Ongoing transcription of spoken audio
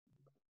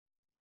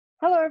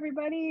Hello,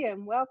 everybody,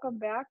 and welcome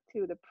back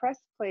to the Press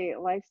Play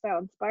Lifestyle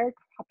Inspired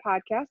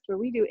podcast, where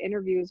we do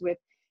interviews with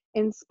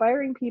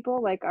inspiring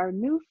people like our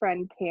new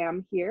friend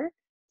Pam here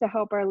to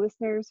help our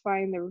listeners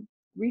find the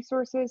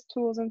resources,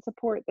 tools, and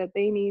support that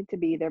they need to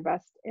be their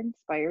best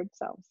inspired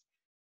selves.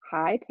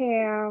 Hi,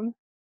 Pam.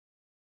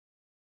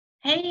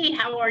 Hey,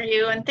 how are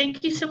you? And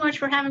thank you so much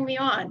for having me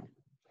on.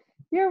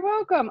 You're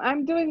welcome.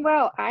 I'm doing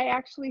well. I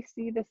actually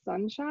see the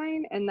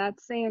sunshine, and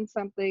that's saying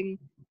something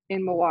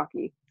in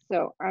Milwaukee.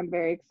 So I'm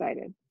very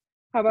excited.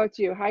 How about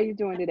you? How are you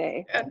doing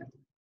today? Good.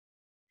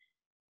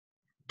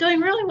 Doing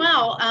really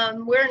well.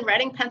 We're in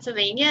Reading,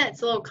 Pennsylvania.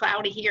 It's a little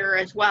cloudy here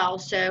as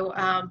well.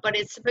 But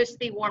it's supposed to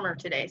be warmer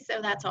today.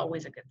 So that's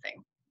always a good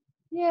thing.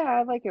 Yeah,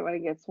 I like it when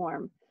it gets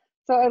warm.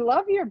 So I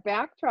love your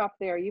backdrop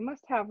there. You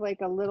must have like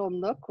a little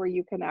nook where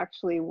you can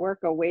actually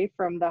work away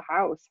from the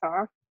house,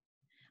 huh?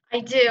 I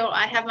do.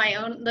 I have my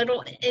own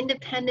little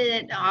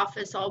independent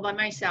office all by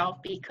myself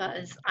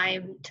because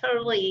I'm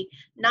totally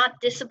not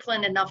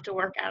disciplined enough to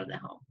work out of the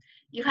home.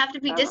 You have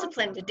to be Uh-huh.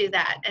 disciplined to do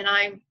that. And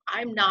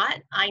I'm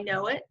not. I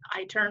know it.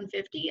 I turned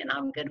 50 and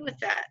I'm good with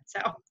that. So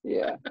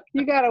Yeah.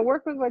 You got to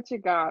work with what you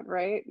got,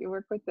 right? You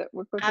work with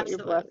what you're blessed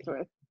absolutely.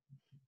 with.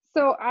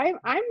 So I'm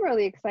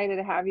really excited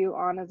to have you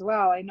on as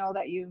well. I know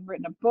that you've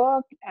written a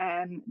book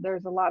and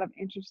there's a lot of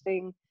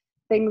interesting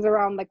things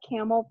around the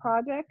Camel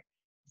Project.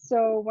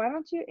 So why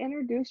don't you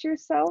introduce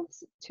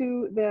yourselves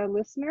to the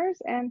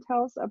listeners and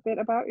tell us a bit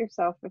about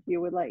yourself if you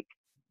would like.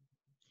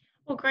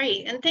 Well,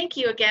 great. And thank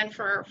you again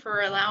for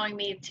allowing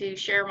me to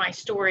share my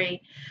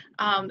story.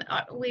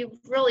 We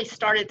really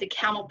started the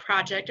Camel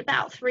Project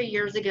about 3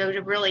 years ago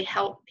to really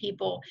help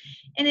people.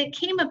 And it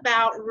came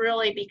about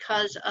really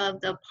because of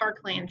the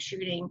Parkland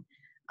shooting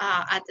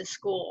at the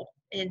school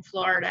in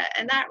Florida.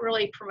 And that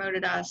really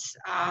promoted us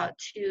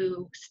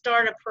to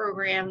start a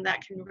program that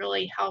can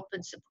really help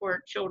and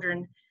support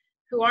children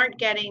who aren't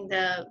getting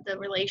the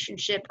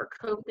relationship or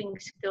coping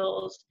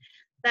skills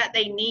that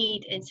they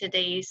need in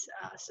today's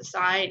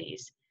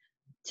societies.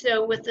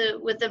 So with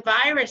the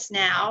virus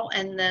now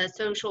and the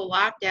social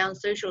lockdown,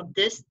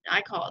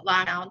 I call it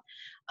lockdown.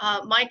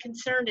 My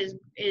concern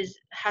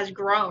has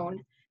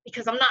grown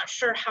because I'm not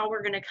sure how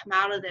we're going to come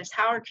out of this.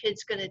 How are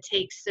kids going to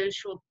take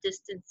social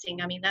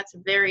distancing? I mean, that's a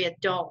very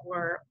adult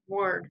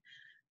word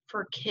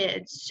for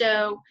kids.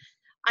 So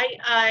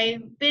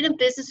I've been a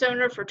business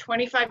owner for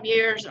 25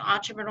 years, an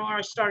entrepreneur.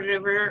 I started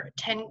over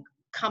 10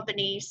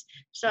 companies.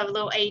 So I have a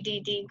little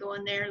ADD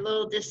going there, a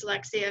little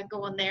dyslexia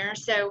going there.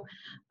 So,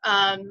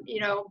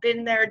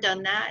 been there,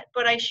 done that.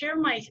 But I share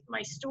my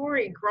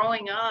story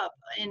growing up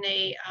in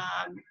a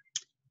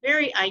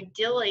very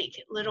idyllic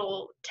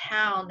little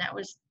town that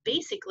was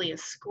basically a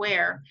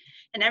square,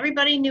 and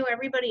everybody knew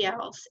everybody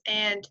else.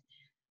 And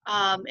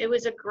it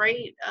was a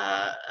great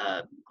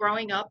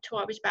growing up till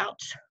I was about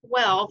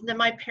 12. Then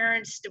my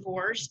parents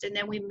divorced, and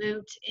then we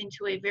moved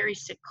into a very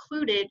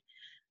secluded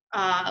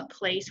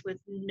place with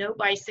no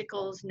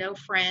bicycles, no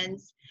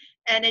friends,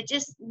 and it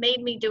just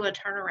made me do a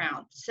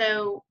turnaround.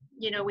 So,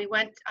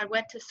 I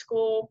went to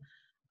school.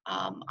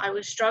 I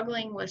was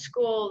struggling with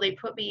school. They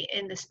put me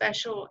in the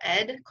special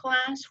ed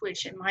class,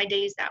 which in my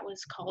days that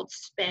was called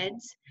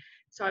SPEDS.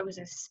 So I was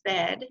a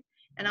SPED.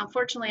 And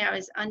unfortunately, I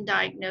was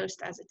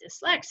undiagnosed as a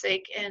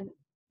dyslexic, and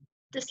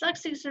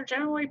dyslexics are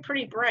generally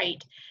pretty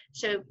bright.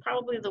 So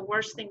probably the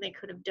worst thing they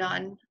could have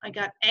done. I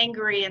got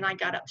angry and I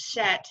got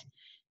upset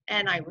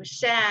and I was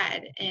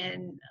sad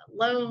and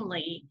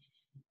lonely.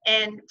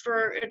 And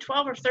for a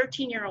 12 or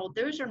 13-year-old,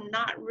 those are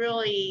not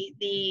really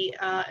the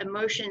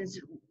emotions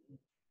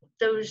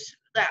those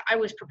that I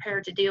was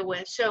prepared to deal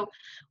with. So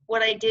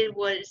what I did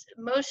was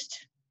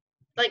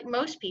like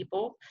most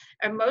people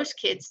or most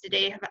kids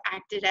today have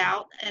acted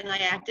out, and I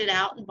acted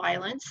out in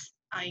violence.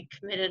 I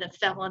committed a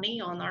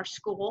felony on our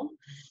school.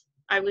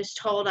 I was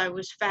told I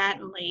was fat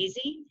and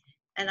lazy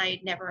and I'd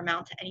never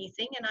amount to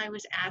anything, and I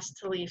was asked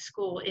to leave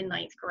school in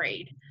ninth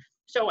grade.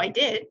 So I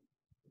did.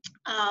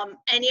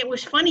 And it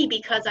was funny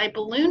because I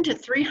ballooned to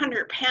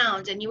 300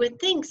 pounds, and you would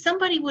think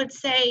somebody would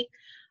say,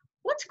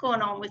 what's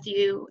going on with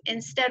you,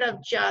 instead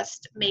of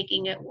just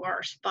making it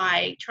worse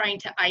by trying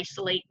to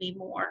isolate me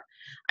more.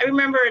 I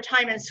remember a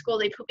time in school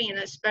they put me in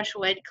a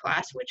special ed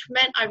class, which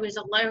meant I was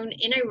alone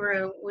in a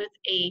room with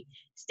a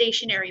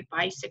stationary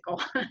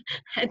bicycle,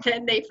 and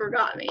then they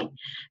forgot me.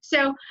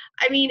 So,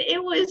 I mean,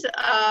 it was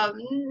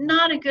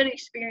not a good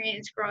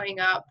experience growing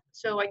up.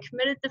 So I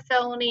committed the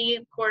felony.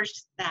 Of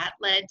course, that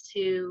led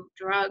to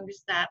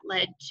drugs, that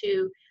led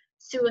to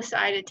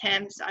suicide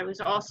attempts. I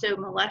was also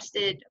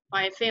molested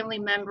by a family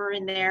member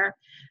in there.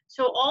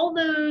 So all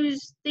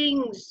those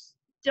things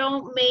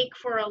don't make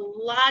for a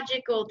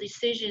logical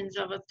decisions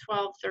of a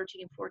 12,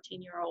 13,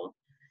 14-year-old.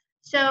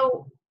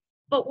 So,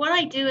 but what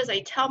I do is I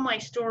tell my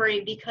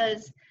story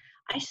because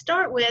I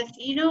start with,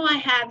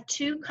 I have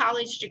 2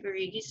 college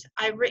degrees.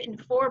 I've written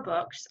 4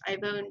 books.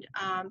 I've owned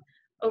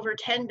over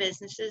 10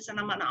 businesses, and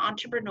I'm an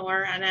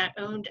entrepreneur, and I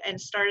owned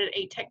and started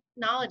a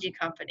technology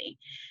company.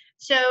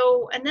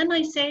 So, and then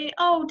I say,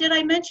 oh, did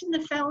I mention the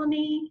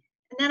felony?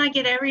 And then I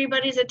get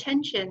everybody's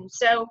attention.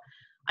 So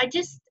I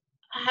just,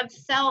 have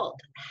felt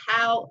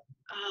how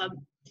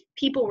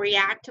people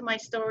react to my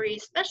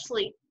stories,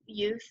 especially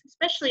youth,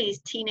 especially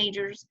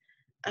teenagers,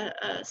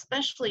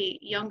 especially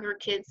younger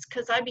kids,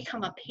 because I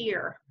become a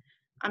peer.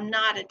 I'm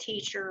not a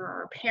teacher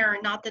or a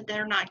parent, not that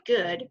they're not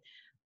good,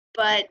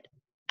 but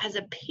as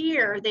a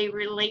peer, they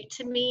relate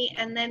to me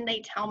and then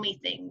they tell me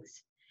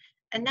things.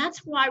 And that's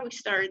why we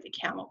started the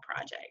Camel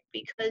Project,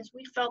 because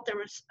we felt there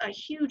was a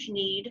huge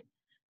need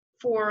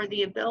for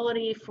the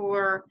ability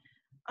for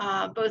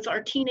both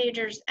our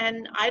teenagers,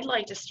 and I'd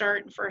like to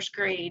start in first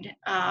grade,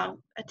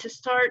 to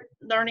start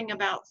learning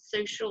about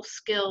social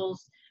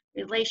skills,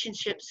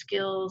 relationship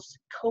skills,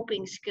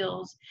 coping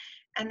skills.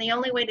 And the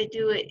only way to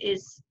do it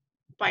is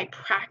by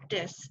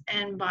practice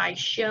and by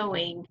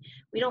showing.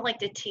 We don't like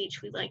to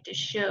teach, we like to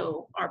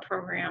show our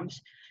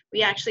programs.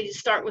 We actually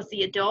start with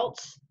the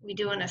adults. We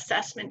do an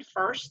assessment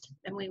first,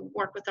 and we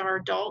work with our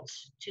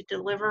adults to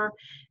deliver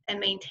and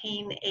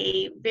maintain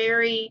a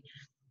very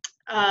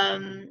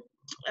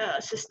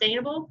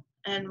sustainable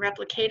and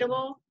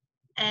replicatable,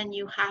 and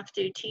you have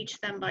to teach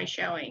them by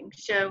showing.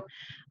 So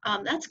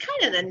that's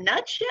kind of the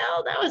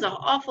nutshell. That was an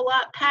awful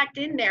lot packed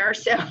in there.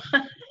 So,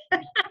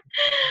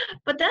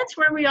 but that's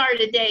where we are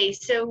today.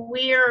 So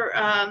we're,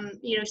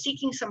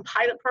 seeking some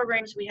pilot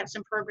programs. We have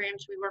some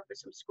programs. We work with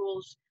some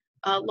schools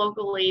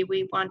locally.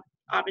 We want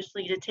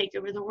obviously to take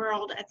over the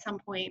world at some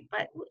point,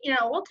 but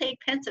we'll take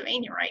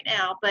Pennsylvania right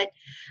now. But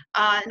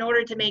in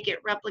order to make it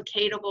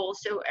replicatable,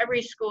 so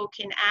every school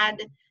can add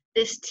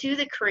this to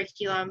the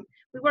curriculum.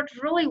 We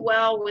worked really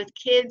well with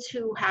kids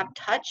who have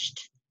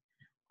touched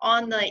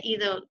on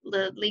either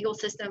the legal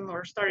system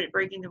or started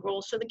breaking the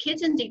rules. So the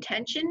kids in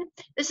detention,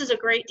 this is a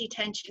great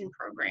detention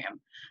program.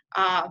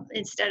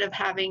 Instead of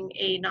having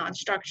a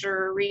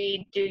non-structure,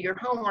 read, do your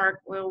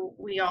homework, well,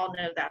 we all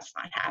know that's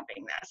not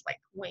happening. That's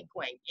like wink,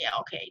 wink. Yeah,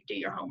 okay, do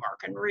your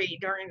homework and read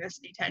during this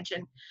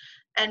detention.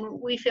 And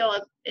we feel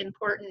it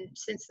important,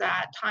 since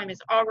that time is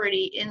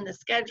already in the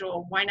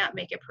schedule, why not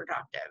make it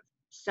productive?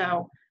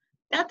 So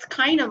that's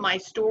kind of my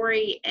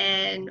story,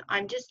 and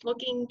I'm just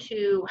looking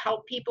to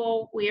help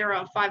people. We are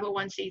a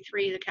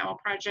 501c3, the Camel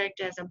Project,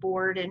 as a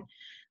board, and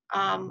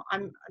I'm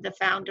the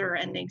founder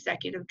and the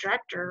executive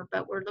director,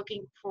 but we're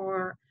looking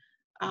for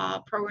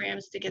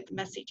programs to get the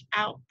message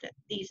out that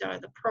these are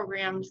the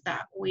programs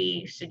that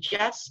we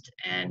suggest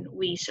and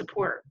we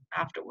support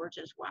afterwards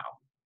as well.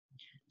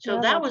 So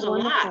Yeah, that that's was a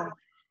wonderful. lot.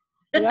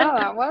 Yeah,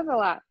 that was a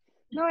lot.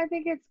 No, I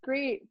think it's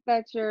great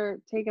that you're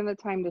taking the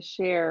time to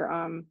share.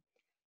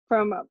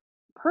 From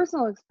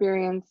personal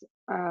experience,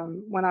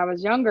 when I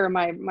was younger,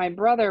 my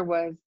brother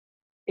was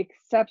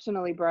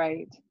exceptionally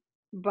bright,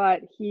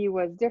 but he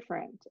was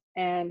different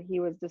and he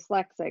was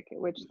dyslexic,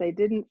 which they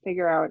didn't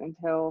figure out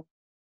until,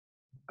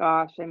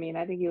 gosh, I mean,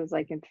 I think he was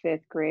like in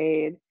fifth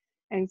grade.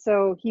 And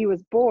so he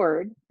was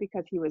bored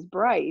because he was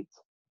bright,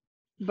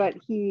 but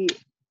he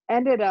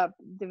ended up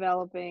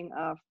developing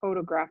a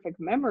photographic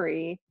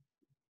memory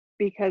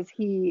because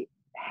he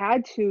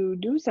had to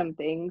do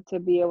something to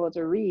be able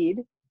to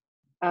read.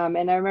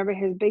 And I remember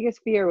his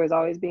biggest fear was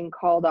always being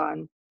called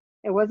on.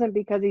 It wasn't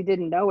because he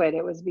didn't know it.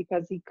 It was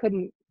because he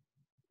couldn't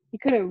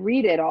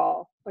read it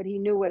all, but he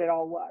knew what it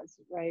all was,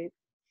 right?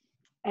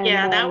 And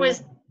Yeah, then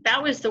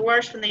that was the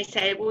worst, when they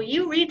say, "Will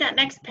you read that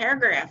next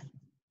paragraph?"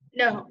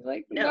 No,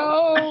 like,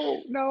 no,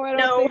 no, no, I don't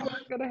no. think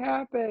that's gonna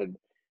happen.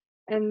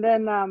 And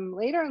then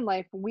later in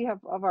life, we have,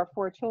 of our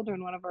four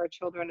children, one of our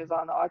children is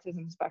on the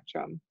autism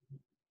spectrum.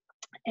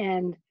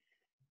 And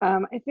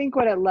I think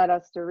what it led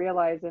us to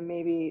realize, and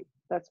maybe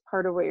that's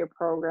part of what your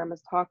program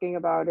is talking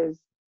about, is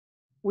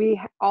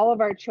all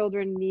of our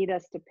children need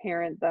us to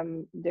parent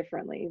them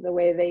differently, the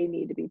way they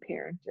need to be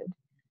parented.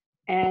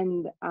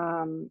 And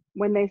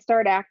when they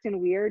start acting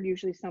weird,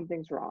 usually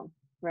something's wrong,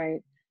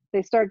 right?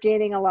 They start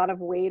gaining a lot of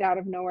weight out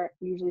of nowhere,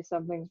 usually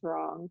something's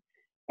wrong.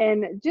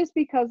 And just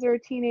because they're a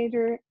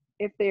teenager,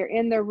 if they're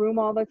in their room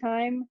all the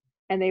time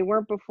and they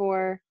weren't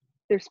before,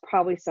 there's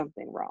probably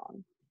something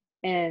wrong.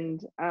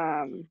 And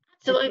I think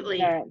Absolutely.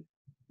 that,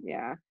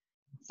 yeah.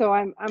 So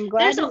I'm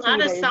glad There's a to see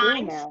lot of that you're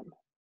doing signs. that.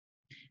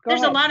 Go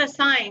There's a ahead. lot of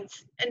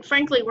signs, and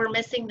frankly, we're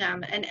missing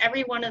them. And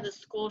every one of the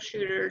school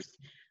shooters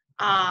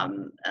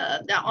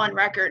that on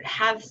record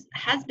has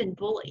been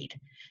bullied,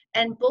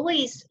 and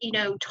bullies,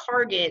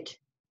 target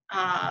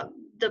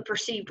the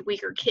perceived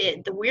weaker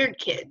kid, the weird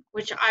kid,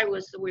 which I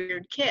was the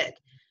weird kid.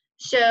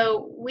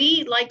 So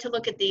we like to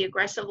look at the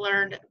aggressive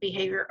learned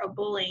behavior of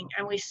bullying,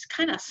 and we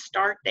kind of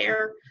start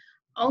there,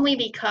 only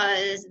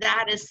because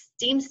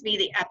seems to be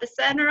the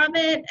epicenter of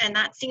it, and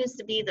that seems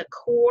to be the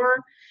core.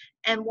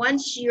 And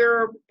once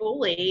you're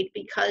bullied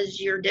because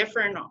you're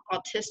different,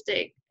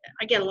 autistic,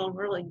 I get along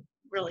really,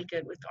 really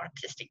good with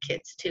autistic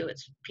kids too.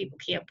 It's people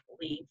can't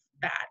believe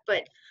that,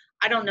 but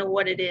I don't know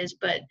what it is,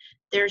 but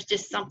there's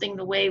just something,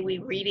 the way we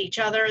read each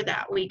other,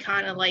 that we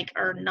kind of like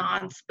our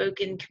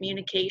non-spoken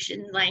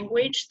communication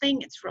language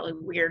thing. It's really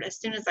weird. As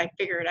soon as I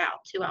figure it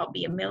out too, I'll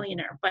be a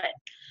millionaire, but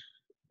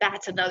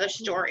that's another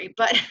story.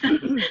 But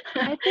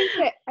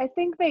I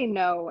think they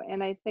know,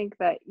 and I think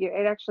that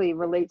it actually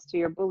relates to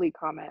your bully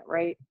comment,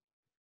 right?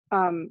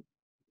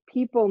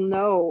 People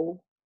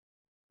know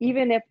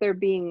even if they're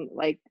being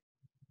like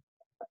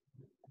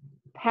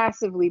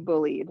passively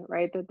bullied,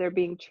 right? That they're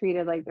being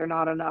treated like they're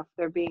not enough.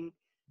 They're being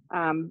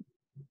um,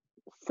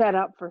 set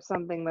up for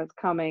something that's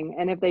coming.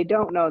 And if they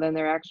don't know, then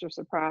they're extra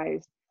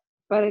surprised.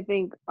 But I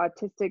think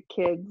autistic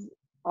kids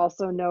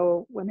also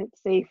know when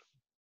it's safe.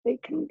 They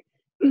can,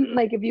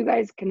 like, if you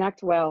guys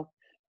connect well,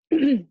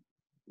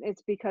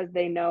 it's because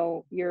they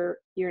know you're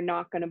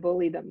not going to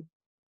bully them.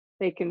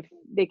 They can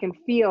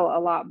feel a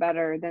lot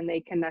better than they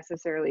can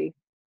necessarily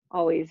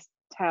always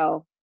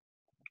tell.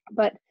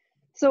 But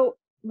so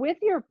with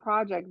your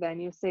project, then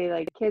you say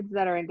like kids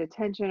that are in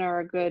detention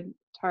are a good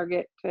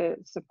target to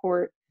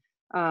support.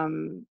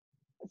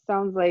 It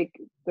sounds like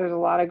there's a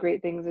lot of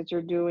great things that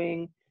you're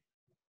doing.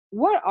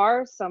 What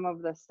are some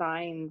of the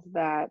signs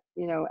that,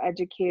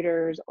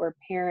 educators or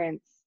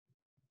parents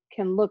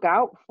can look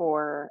out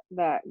for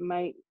that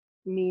might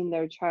mean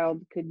their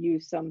child could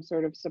use some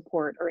sort of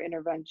support or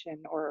intervention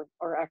or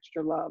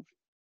extra love?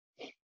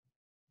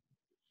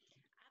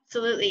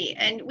 Absolutely.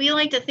 And we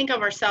like to think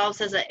of ourselves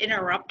as an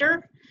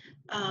interrupter.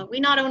 We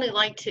not only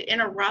like to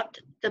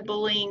interrupt the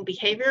bullying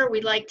behavior,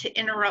 we like to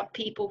interrupt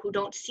people who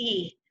don't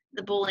see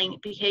the bullying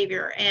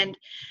behavior. And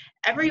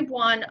every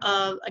one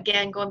of,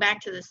 again, going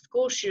back to the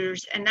school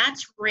shooters, and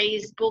that's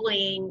raised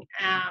bullying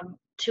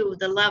to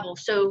the level.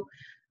 So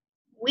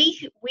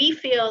we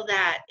feel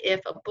that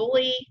if a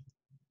bully,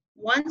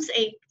 once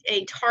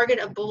a target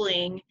of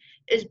bullying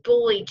is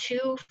bullied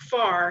too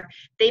far,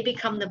 they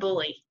become the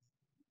bully.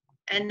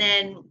 And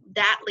then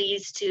that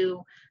leads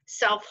to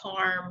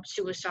self-harm,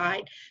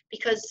 suicide,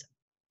 because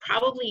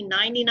probably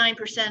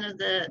 99% of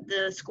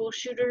the school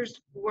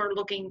shooters were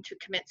looking to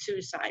commit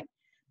suicide.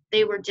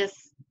 They were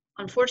just,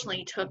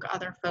 unfortunately, took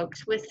other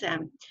folks with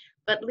them.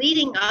 But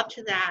leading up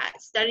to that,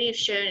 study has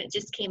shown, it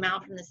just came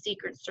out from the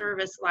Secret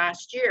Service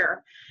last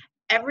year,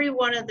 every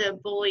one of the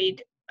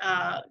bullied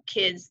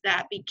kids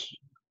that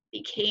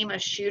became a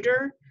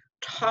shooter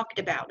talked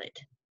about it.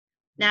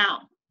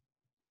 Now,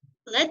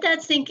 let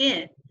that sink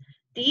in.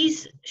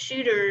 These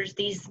shooters,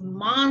 these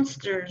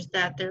monsters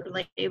that they're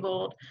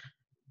labeled,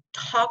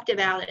 talked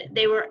about it.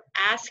 They were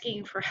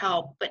asking for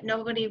help, but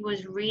nobody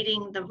was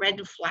reading the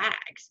red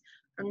flags,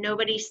 or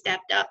nobody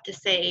stepped up to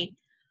say,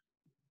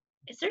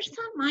 is there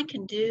something I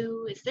can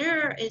do?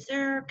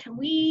 Can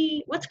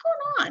we, what's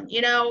going on?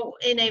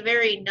 In a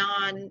very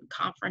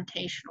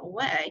non-confrontational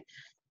way.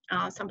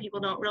 Some people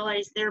don't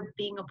realize they're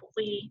being a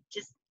bully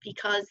just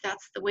because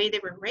that's the way they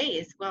were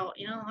raised. Well,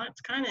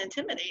 that's kind of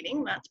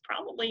intimidating. That's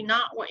probably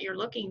not what you're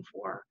looking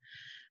for.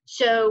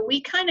 So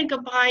we kind of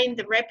combine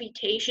the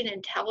reputation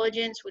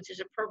intelligence, which is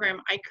a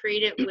program I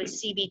created with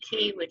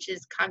CBT, which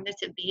is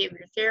cognitive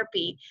behavior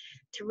therapy,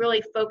 to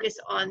really focus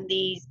on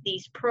these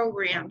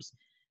programs.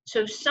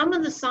 So some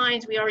of the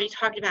signs we already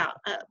talked about,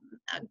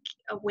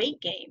 a weight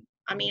gain.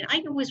 I mean,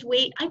 I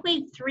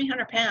weighed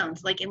 300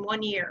 pounds like in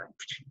 1 year.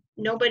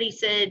 Nobody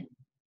said,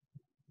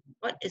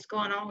 what is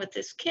going on with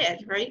this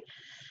kid, right?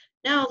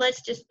 No,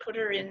 let's just put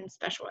her in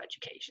special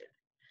education.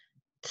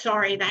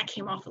 Sorry, that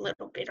came off a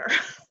little bitter.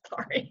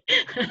 Sorry.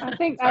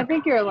 I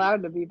think you're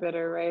allowed to be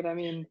bitter, right? I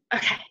mean,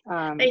 okay.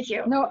 Thank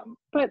you. No,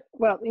 but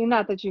well,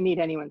 not that you need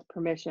anyone's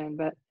permission,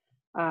 but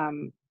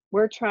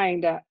we're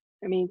trying to,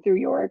 I mean, through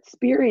your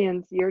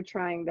experience, you're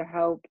trying to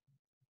help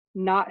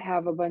not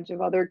have a bunch of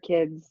other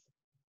kids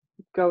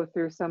go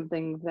through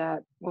something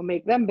that will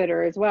make them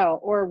bitter as well,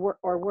 or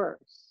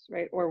worse,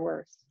 right? Or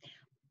worse.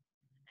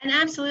 And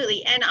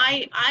absolutely. And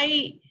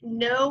I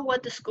know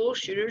what the school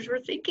shooters were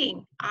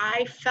thinking.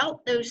 I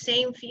felt those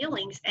same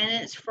feelings, and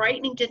it's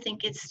frightening to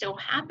think it's still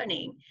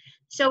happening.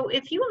 So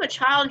if you have a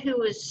child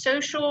who is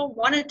social,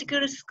 wanted to go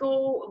to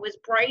school, was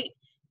bright,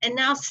 and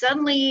now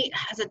suddenly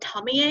has a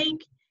tummy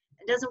ache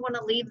and doesn't want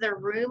to leave their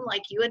room,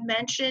 like you had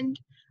mentioned,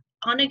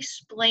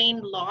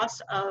 unexplained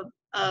loss of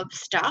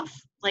stuff,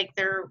 like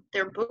their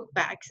book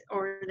bags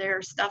or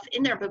their stuff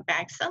in their book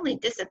bag suddenly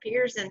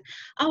disappears, and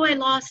I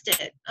lost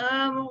it.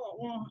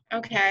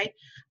 Okay.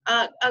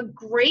 A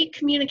great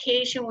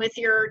communication with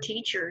your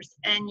teachers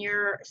and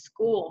your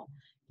school.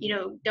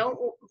 Don't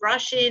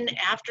rush in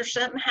after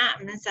something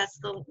happens.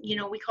 That's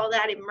we call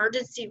that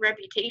emergency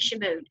reputation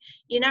mode.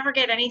 You never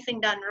get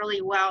anything done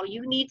really well.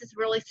 You need to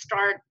really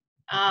start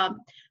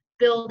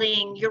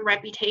building your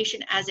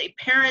reputation as a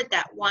parent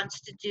that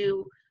wants to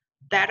do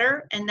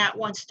better and that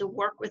wants to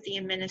work with the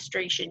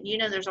administration.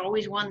 There's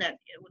always one that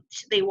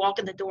they walk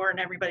in the door and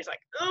everybody's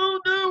like, oh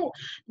no,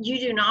 you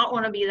do not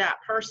want to be that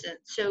person.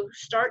 So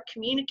start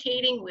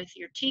communicating with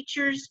your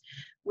teachers,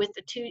 with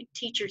the two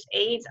teachers'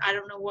 aides. I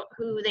don't know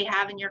who they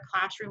have in your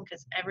classroom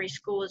because every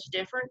school is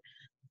different.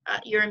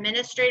 Your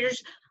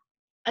administrators.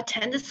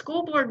 Attend a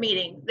school board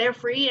meeting. They're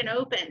free and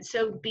open.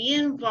 So be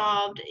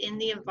involved in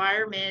the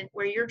environment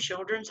where your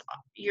children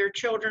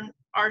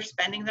are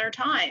spending their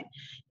time.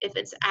 If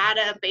it's at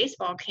a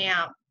baseball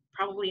camp,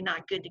 probably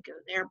not good to go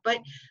there, but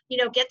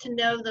get to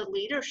know the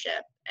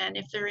leadership. And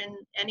if they're in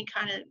any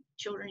kind of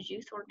children's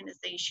youth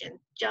organization,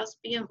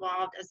 just be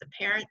involved as a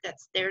parent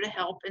that's there to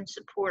help and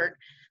support,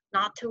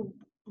 not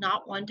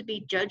one to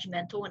be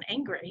judgmental and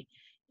angry.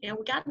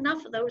 We got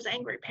enough of those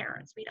angry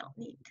parents. We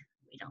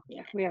don't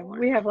anymore.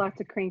 we have lots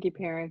of cranky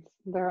parents.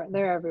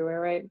 They're everywhere,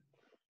 right?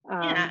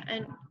 Yeah, Um,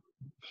 and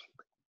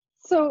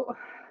so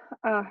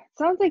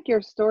sounds like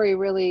your story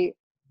really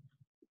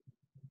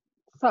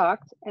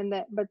sucked, and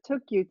that but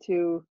took you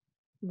to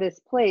this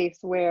place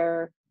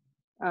where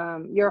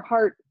your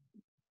heart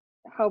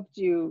helped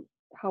you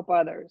help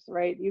others,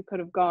 right? You could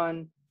have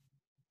gone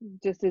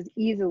just as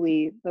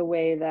easily the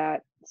way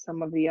that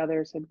some of the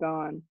others had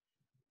gone.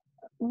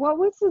 What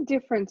was the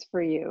difference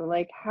for you?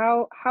 Like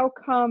how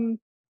come,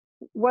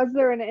 was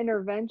there an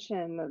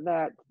intervention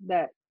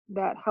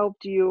that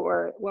helped you,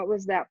 or what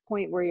was that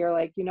point where you're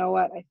like, you know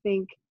what, I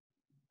think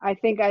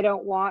I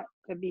don't want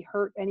to be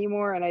hurt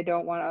anymore, and I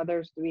don't want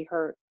others to be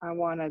hurt. I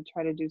want to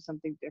try to do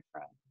something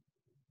different.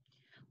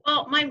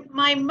 well,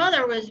 my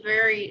mother was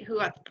who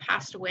had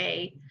passed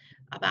away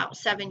about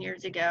 7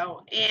 years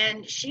ago,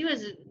 and she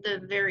was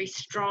the very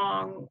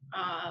strong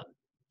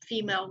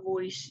female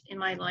voice in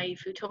my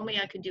life who told me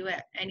I could do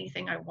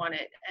anything I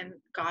wanted, and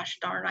gosh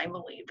darn, I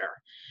believed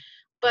her.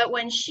 But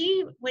when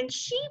she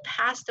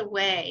passed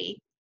away,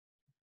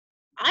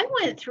 I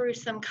went through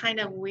some kind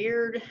of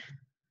weird,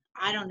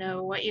 I don't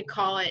know what you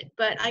call it,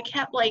 but I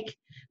kept like,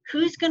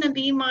 who's going to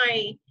be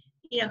my,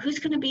 who's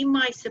going to be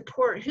my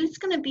support? Who's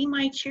going to be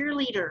my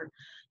cheerleader?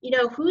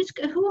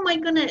 Who am I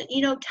going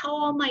to, tell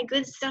all my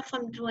good stuff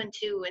I'm doing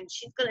to? And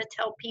she's going to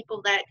tell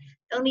people that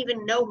don't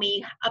even know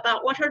me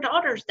about what her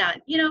daughter's done.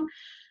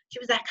 She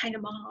was that kind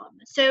of mom.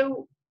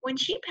 So when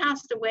she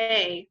passed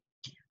away,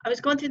 I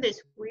was going through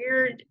this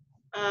weird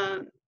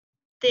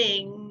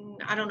thing.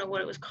 I don't know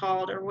what it was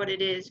called or what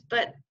it is,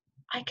 but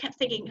I kept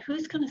thinking,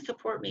 who's going to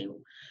support me?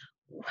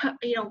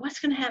 What's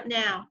going to happen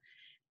now?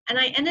 And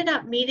I ended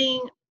up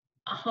meeting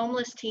a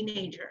homeless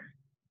teenager.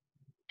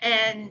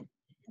 And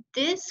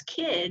this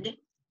kid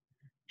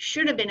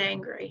should have been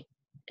angry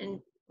and,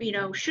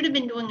 should have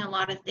been doing a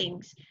lot of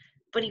things,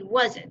 but he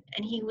wasn't.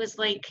 And he was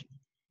like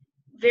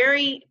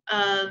very,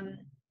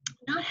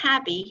 not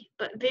happy,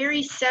 but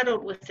very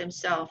settled with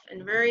himself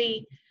and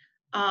very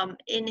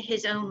in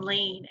his own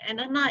lane.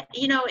 And I'm not,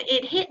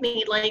 it hit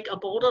me like a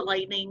bolt of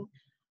lightning.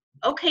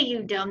 Okay,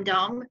 you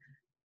dumb,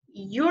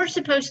 you're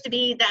supposed to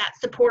be that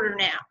supporter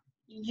now.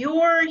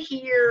 You're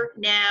here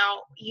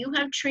now. You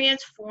have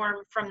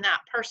transformed from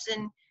that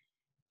person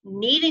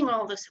needing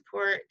all the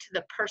support to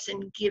the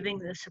person giving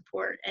the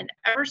support. And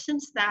ever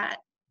since that,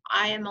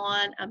 I am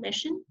on a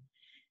mission.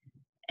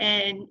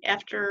 And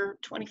after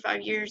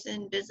 25 years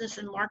in business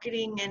and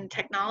marketing and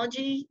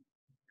technology,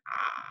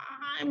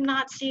 I'm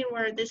not seeing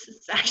where this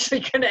is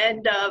actually going to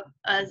end up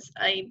as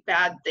a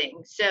bad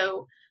thing.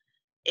 So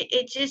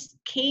it just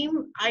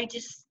came,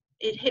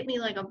 it hit me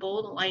like a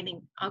bolt of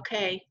lightning.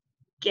 Okay,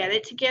 get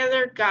it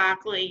together,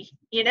 Gockley.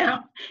 You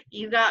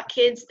got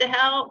kids to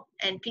help,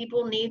 and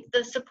people need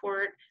the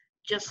support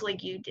just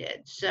like you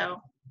did.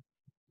 So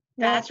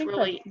Yeah, I that's think that's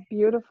really,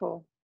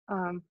 beautiful.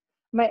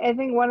 I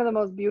think one of the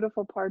most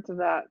beautiful parts of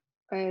that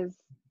is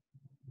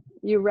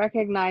you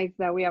recognize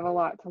that we have a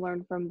lot to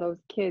learn from those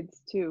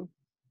kids too.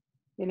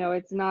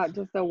 It's not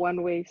just a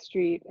one-way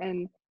street.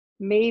 And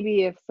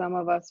maybe if some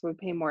of us would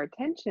pay more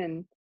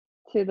attention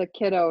to the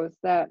kiddos,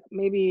 that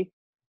maybe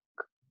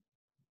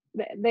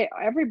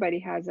everybody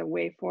has a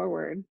way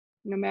forward,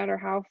 no matter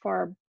how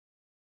far,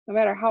 no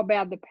matter how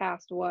bad the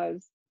past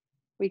was,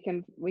 we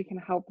can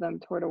help them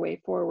toward a way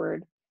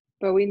forward.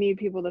 But we need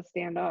people to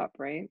stand up,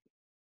 right?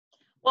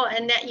 well,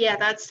 and that, yeah,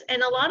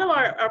 and a lot of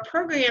our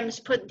programs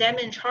put them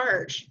in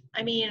charge.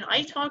 I mean,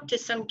 I talk to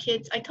some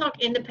kids, I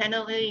talk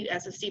independently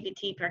as a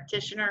CBT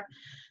practitioner,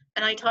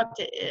 and I talk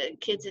to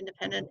kids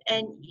independent,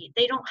 and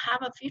they don't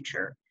have a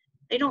future.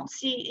 They don't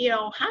see,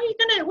 what are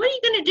you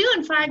going to do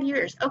in 5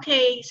 years?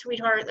 Okay,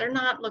 sweetheart, they're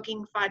not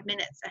looking 5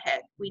 minutes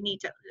ahead. We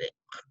need to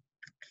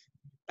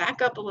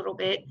back up a little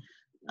bit,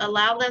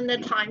 allow them the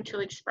time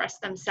to express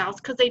themselves,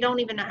 because they don't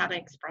even know how to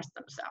express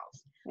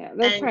themselves. Yeah,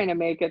 they're And trying to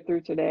make it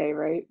through today,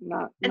 right? and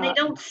Not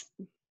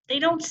they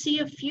don't see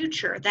a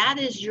future. That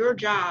is your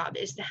job,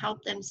 is to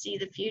help them see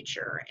the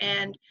future.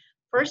 And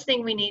first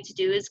thing we need to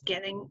do is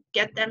get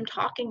them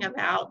talking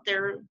about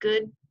their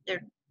good,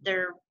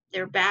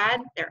 they're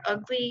bad, they're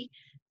ugly,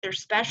 they're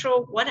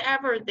special.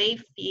 Whatever they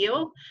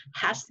feel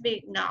has to be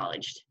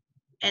acknowledged.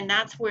 And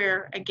that's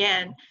where,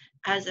 again,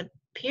 as a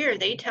peer,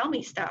 they tell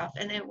me stuff,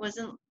 and it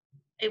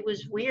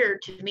was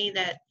weird to me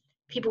that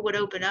people would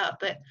open up.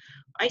 But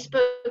I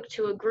spoke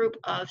to a group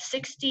of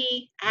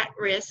 60 at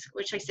risk,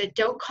 which I said,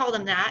 don't call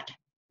them that,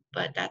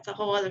 but that's a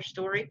whole other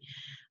story,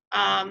 who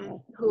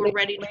are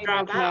ready to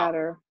drop labels out.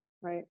 matter,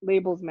 right?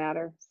 Labels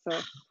matter.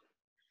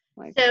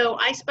 So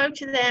I spoke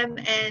to them,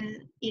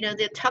 and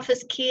the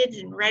toughest kids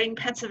in Reading,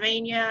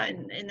 Pennsylvania,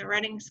 and in the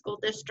Reading School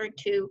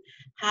District, who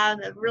have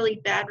a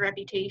really bad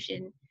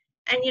reputation.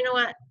 And you know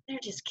what? They're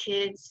just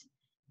kids.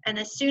 And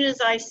as soon as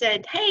I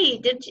said, "Hey,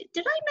 did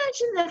I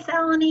mention the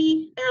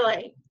felony?" They're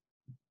like,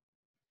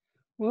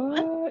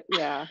 "What?" What?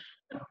 Yeah.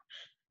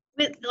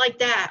 Like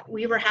that,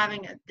 we were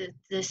having a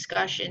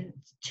discussion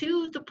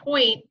to the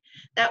point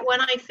that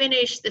when I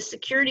finished, the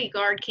security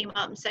guard came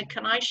up and said,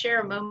 "Can I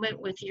share a moment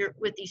with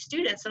these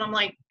students?" And I'm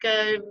like,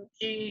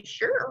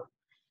 sure.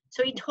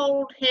 So he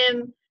told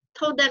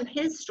them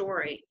his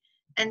story,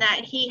 and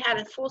that he had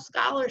a full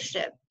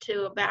scholarship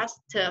to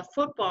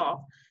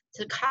football,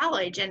 to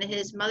college, and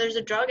his mother's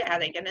a drug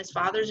addict, and his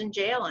father's in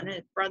jail, and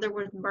his brother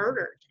was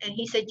murdered. And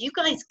he said, you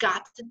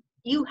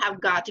have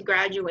got to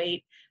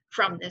graduate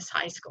from this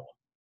high school.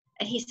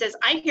 And he says,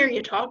 I hear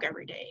you talk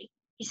every day.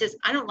 He says,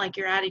 I don't like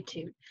your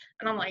attitude.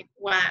 And I'm like,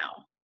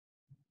 wow,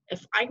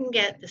 if I can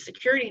get the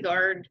security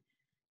guard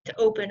to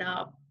open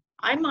up,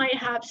 I might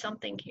have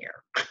something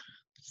here.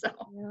 So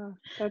Yeah,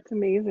 that's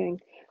amazing.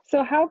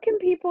 So how can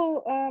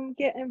people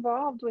get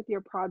involved with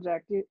your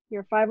project?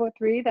 You're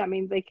 503, that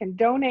means they can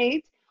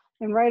donate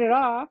and write it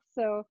off.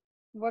 So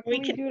what can we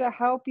we can, do to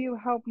help you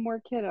help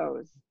more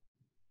kiddos?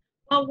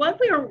 well, what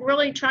we're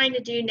really trying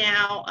to do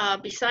now,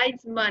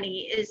 besides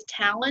money, is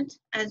talent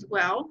as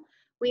well.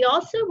 We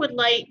also would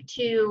like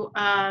to,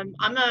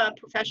 I'm a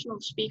professional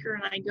speaker,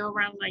 and I go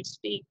around and I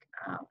speak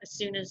as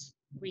soon as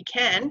we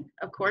can,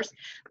 of course,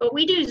 but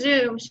we do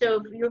Zoom. So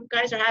if you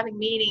guys are having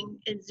meeting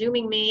and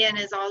Zooming me in,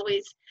 as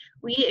always,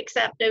 we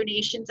accept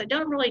donations. I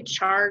don't really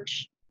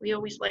charge. We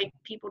always like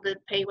people to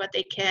pay what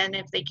they can.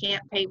 If they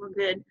can't pay, we're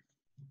good.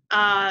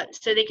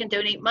 So they can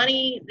donate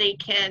money, they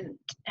can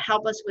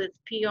help us with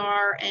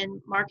PR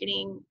and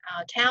marketing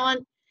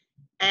talent,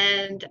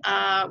 and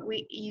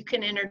you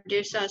can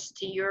introduce us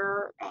to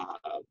your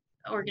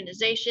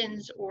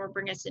organizations, or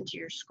bring us into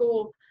your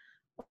school,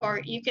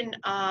 or you can,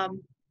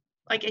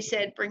 like I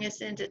said, bring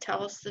us in to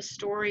tell us the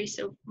story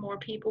so more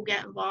people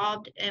get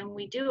involved. And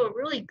we do a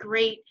really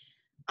great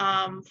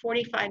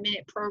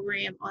 45-minute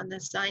program on the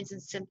signs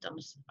and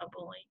symptoms of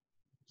bullying.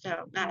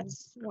 So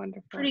that's a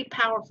Wonderful. pretty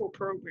powerful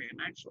program,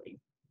 actually.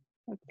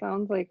 That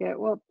sounds like it.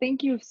 Well,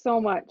 thank you so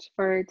much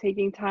for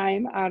taking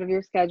time out of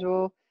your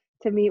schedule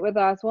to meet with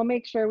us. We'll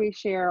make sure we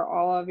share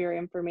all of your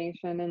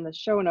information in the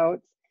show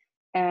notes,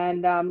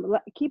 and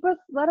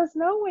let us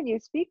know when you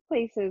speak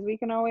places. We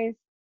can always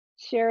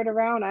share it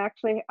around.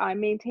 I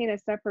maintain a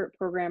separate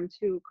program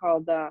too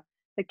called the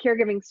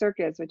Caregiving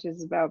Circus, which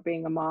is about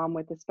being a mom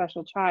with a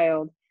special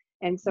child.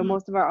 And so Mhm.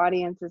 most of our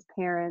audience is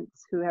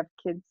parents who have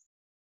kids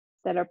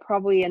that are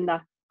probably in the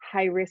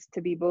high risk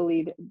to be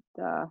bullied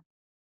uh,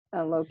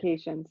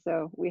 location.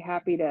 So we're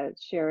happy to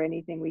share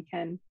anything we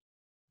can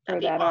That'd for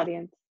be that awesome.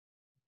 audience.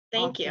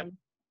 Thank you. Awesome.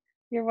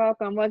 You're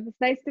welcome. Well,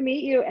 it's nice to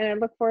meet you, and I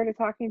look forward to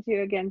talking to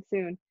you again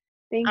soon.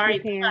 Thank All you,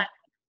 right, Pam. bye. Bye.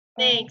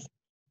 Thanks.